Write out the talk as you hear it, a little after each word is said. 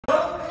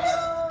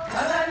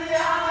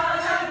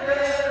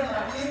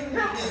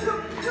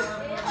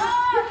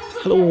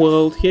Hello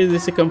world, here's the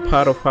second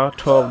part of our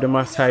tour of the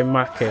Maasai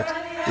Market.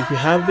 If you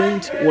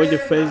haven't watched the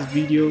first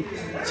video,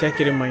 check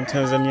it in my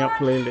Tanzania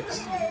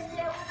playlist.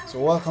 So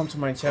welcome to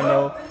my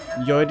channel,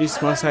 enjoy this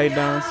Maasai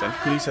dance and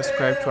please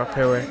subscribe to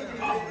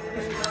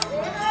APEWE.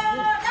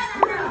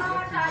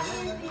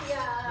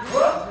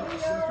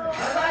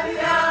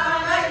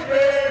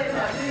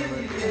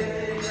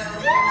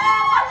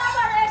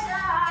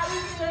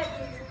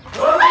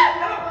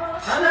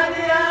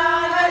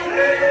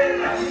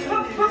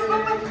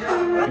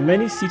 In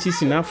many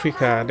cities in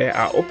Africa, there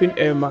are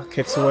open-air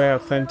markets where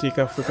authentic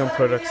African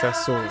products are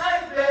sold.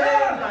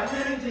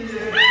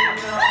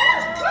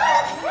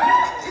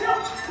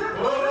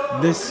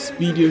 This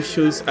video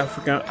shows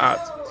African art,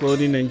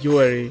 clothing and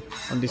jewelry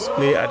on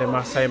display at the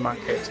Maasai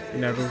Market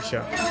in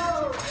Arusha.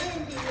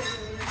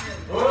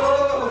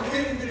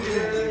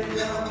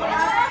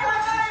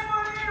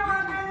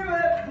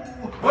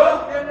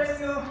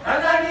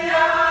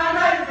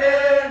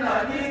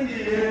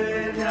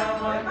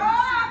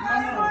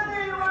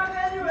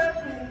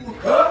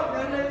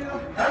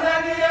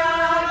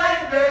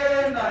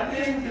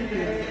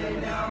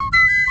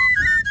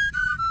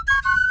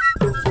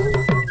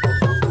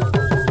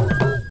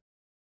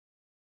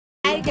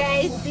 Hi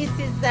guys, this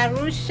is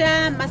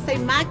Arusha Maasai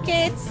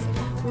Market.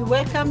 We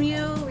welcome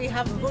you. We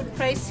have good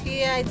price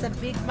here. It's a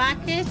big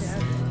market.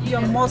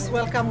 You're most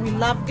welcome. We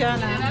love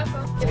Ghana.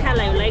 What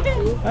color you like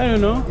to? I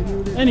don't know.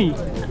 Any?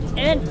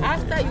 And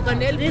After you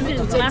can help this me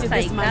is to change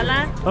Maasai this money.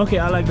 color. Okay,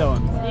 I like that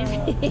one.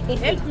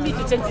 Help me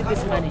to change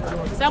this money.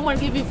 Someone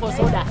give me for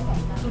soda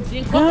to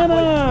drink.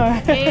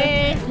 Ghana!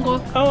 Go.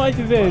 How much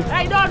is it?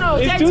 I don't know.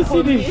 It's Change 2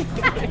 for me.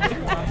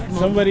 cedis.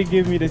 Somebody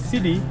gave me the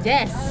cedi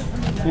Yes.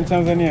 in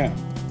Tanzania.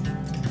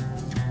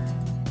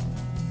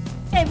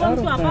 Hey, Out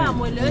of time.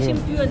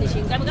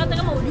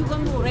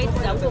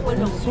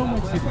 so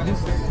much is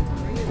this?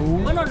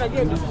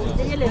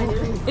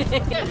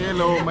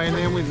 Hello, my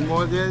name is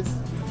Moses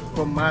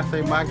from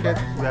Maasai Market.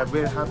 We are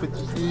very happy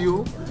to see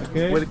you.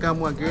 Okay.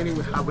 Welcome again.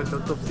 We have a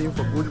lot of things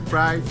for good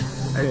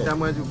price. Every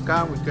time you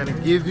come, we can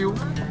give you.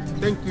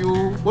 Thank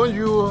you.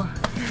 Bonjour.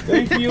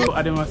 Thank you.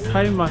 At the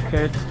Maasai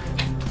Market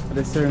at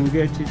the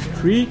Tarangire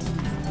Street,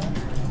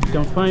 you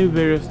can find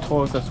various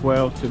stores as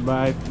well to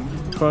buy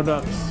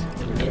products.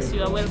 Yes,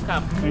 you are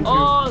welcome. Thank you.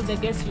 All the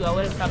guests, you are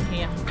welcome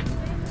here.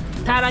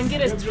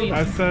 Tarangire Street.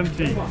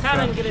 Asante.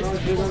 Tarangire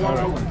Street.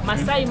 Alright.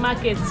 Maasai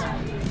Market.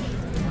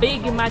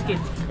 Big market.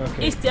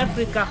 Okay. East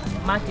Africa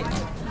market.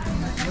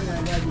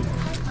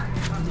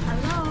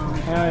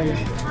 Hi.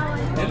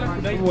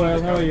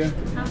 Well, how are you?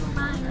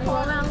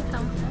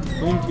 Welcome.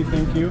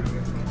 Thank you.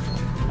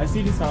 I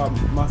see these are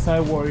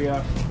Maasai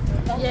warrior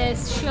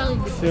Yes, surely.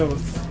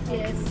 shells.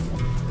 Yes.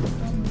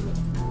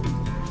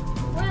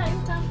 Where are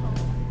you come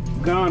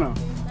from? Ghana.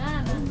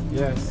 Ghana.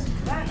 Yes.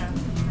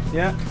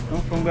 Yeah,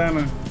 I'm from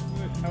Ghana.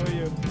 Good. How are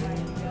you?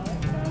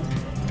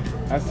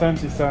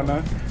 Asante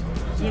Sana.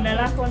 Jina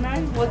lako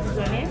nani? What is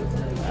your name?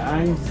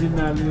 I'm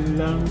Zina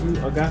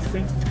Langu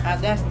Augustine.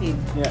 Augustine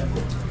Yeah.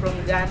 from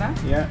Ghana.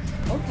 Yeah.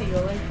 Okay,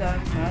 you're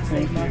welcome.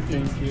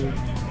 Thank you.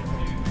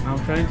 I'm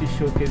trying to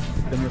showcase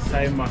the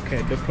Maasai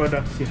Market, the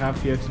products you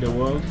have here to the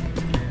world,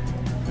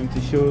 and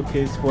to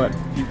showcase what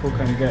people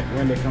can get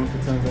when they come to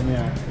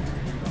Tanzania.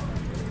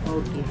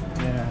 Okay.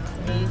 Yeah.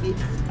 Maybe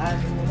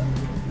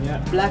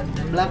Yeah.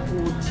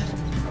 blackwood.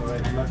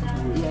 Alright,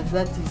 blackwood. Yeah,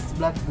 that is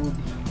blackwood.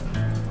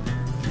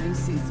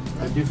 This is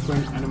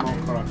Different animal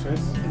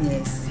characters.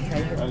 yes. I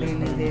have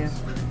been Elephants. there.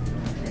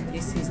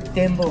 This is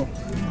tembo. Okay.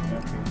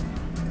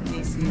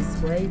 This is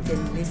white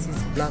and this is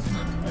black.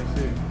 I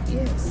see.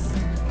 Yes.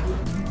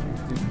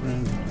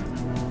 Different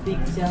animal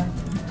Picture.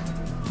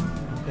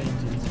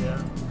 paintings here.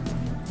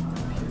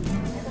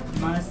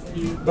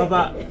 Maski.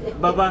 Baba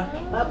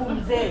Babu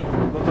mzee.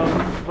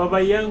 Baba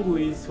yangu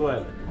is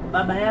what?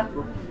 Baba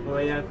yako.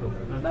 Baba yako.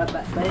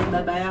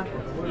 Baba yako.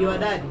 Your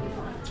daddy.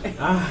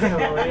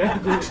 Baba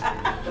yangu.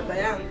 Baba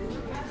yangu.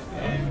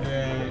 And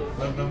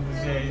Baba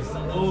Mzee is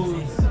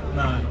old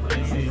man,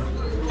 I see.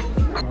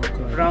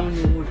 Okay. Brown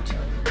wood.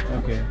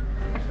 Okay.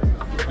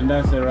 And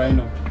that's a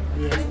rhino.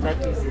 Yes,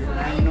 that is a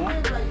rhino.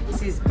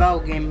 This is bow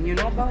game. You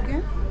know bow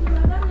game?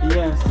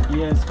 Yes.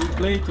 We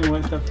play it in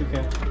West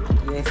Africa.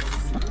 Yes.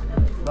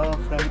 Bow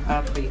from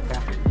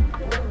Africa.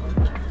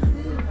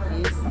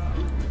 Yes.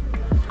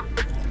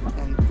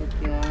 And put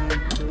you on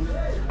to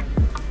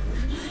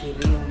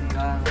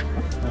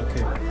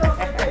Okay.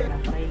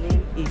 My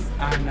name is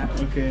Anna.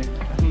 Okay.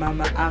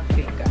 Mama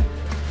Africa.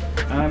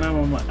 Anna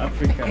Mama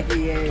Africa.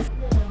 Yes.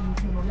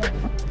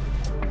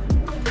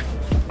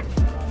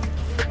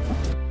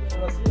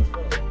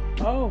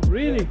 Oh,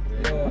 really?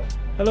 Yeah.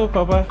 Hello,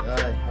 Papa.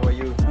 Hi, how are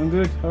you? I'm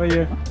good. How are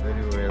you?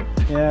 Very well.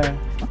 Yeah.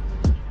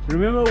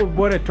 Remember we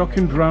bought a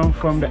talking drum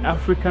from the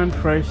African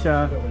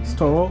Treasure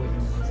store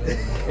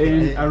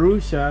in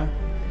Arusha.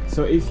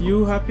 So if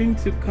you happen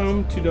to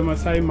come to the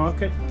Maasai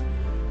Market,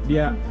 they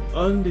are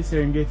on the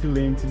Serengeti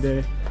lane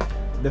today.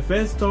 The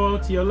first store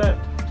to your left,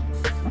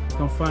 you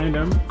can find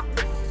them.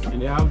 And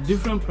they have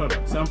different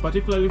products. I'm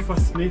particularly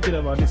fascinated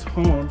about this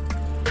horn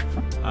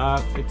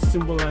It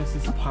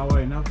symbolizes power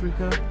in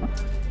Africa,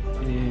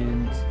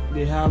 and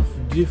they have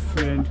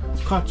different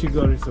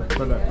categories of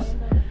products.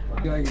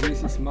 Like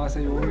this is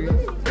Maasai Warrior.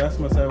 That's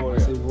Maasai Warrior.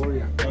 Maasai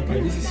Warrior.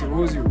 Okay. This is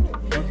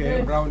rosewood.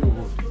 Okay. Brown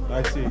wood.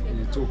 I see.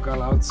 The two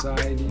color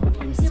outside,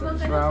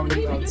 inside brown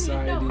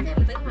outside,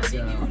 it's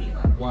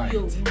white.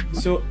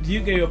 So do you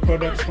get your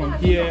products from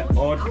here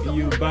or do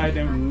you buy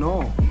them?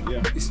 No,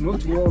 Yeah. it's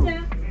not wool.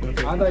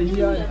 Okay. Other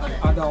here,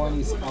 other one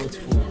is out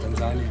for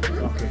Tanzania.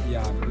 Okay.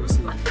 Yeah, because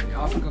in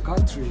Africa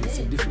country, it's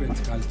a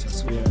different culture.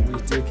 So Yeah. we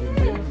take it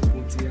there,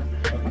 we put here.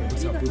 Okay.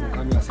 Some people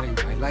come here saying,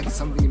 I like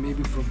something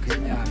maybe from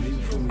Kenya,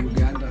 maybe from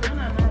Uganda.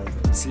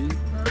 See?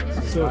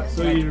 So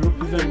you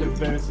represent the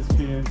best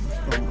experiences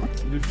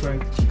from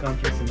different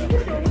countries in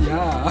Africa.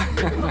 Yeah.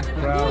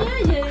 Proud.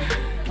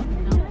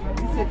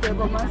 It's a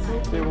table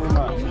mask. Table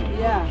mat.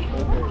 Yeah,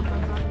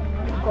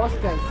 Okay.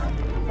 coasters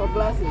for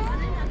glasses.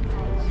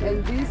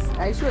 And this,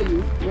 I show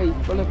you. Wait,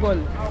 pole.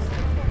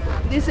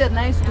 This is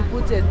nice to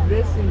put a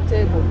dressing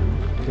table.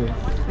 Okay.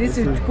 This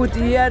is put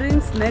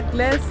earrings,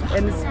 necklace,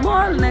 and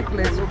small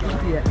necklace you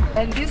put here.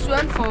 And this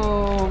one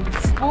for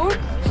spoon.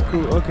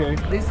 Cool. Okay.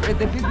 This is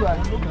the big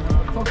one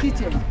for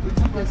kitchen. You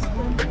put the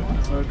spoon.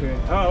 Okay.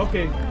 Oh,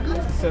 okay.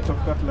 It's a set of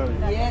cutlery.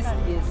 Yes.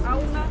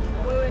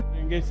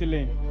 Engage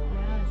Lane.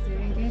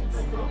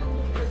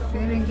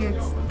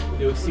 Serengeti.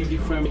 They will see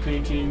different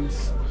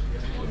paintings,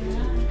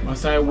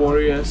 Maasai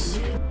warriors.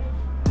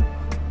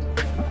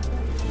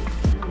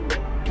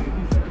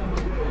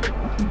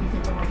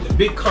 The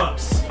big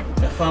cups,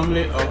 a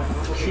family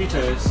of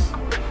cheetahs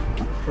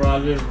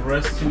probably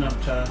resting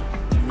after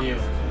the meal.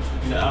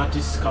 And the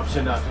artist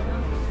captured that.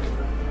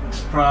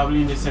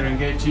 Probably in the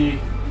Serengeti,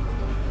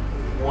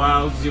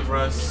 wild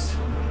zebras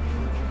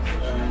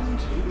and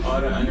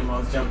other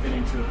animals jumping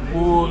into a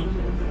pool.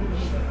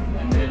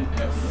 And then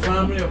a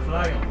family of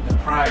lions, the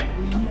pride.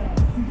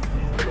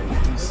 You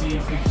can see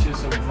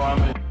pictures of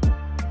family.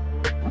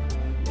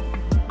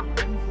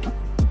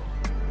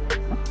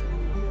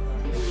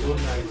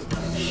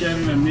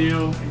 Sharing a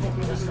meal,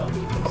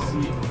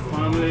 see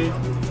family,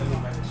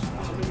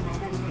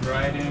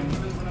 riding.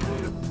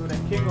 So the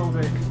king of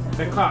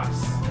the cars,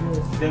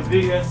 the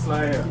biggest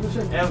lion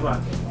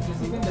ever.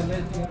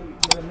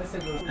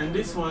 And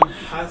this one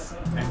has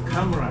a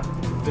camera,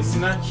 the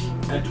snatch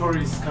a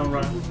tourist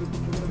camera.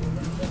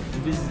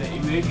 This is the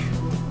image.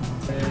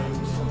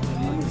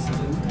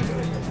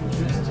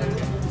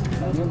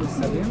 My name is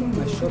Salim.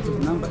 My shop is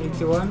number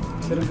 81,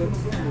 Tarangire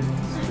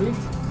Street.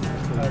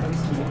 This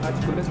is the art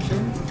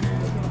collection,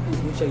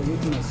 which I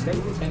use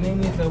myself. My name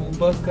is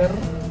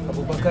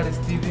Abubakar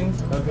Steven,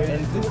 Okay.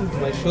 and this is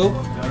my shop.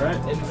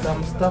 Alright. And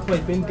some stuff I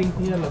painting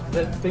here, like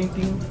that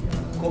painting,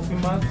 coffee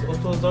mats,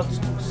 also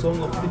that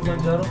song of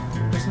Kilimanjaro,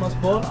 Christmas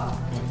ball.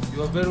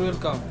 You are very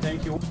welcome.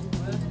 Thank you.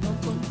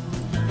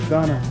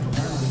 Ghana.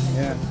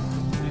 Yeah.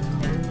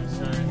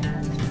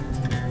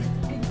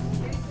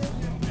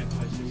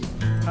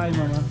 Hi,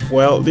 Mama.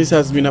 Well, this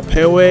has been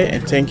APEWE,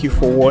 and thank you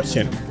for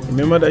watching.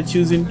 Remember that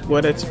choosing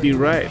whether to be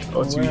right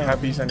or to be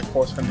happy is an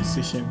important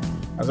decision.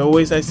 As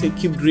always, I say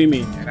keep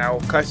dreaming, and I will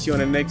catch you on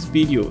the next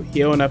video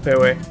here on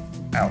APEWE.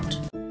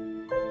 Out.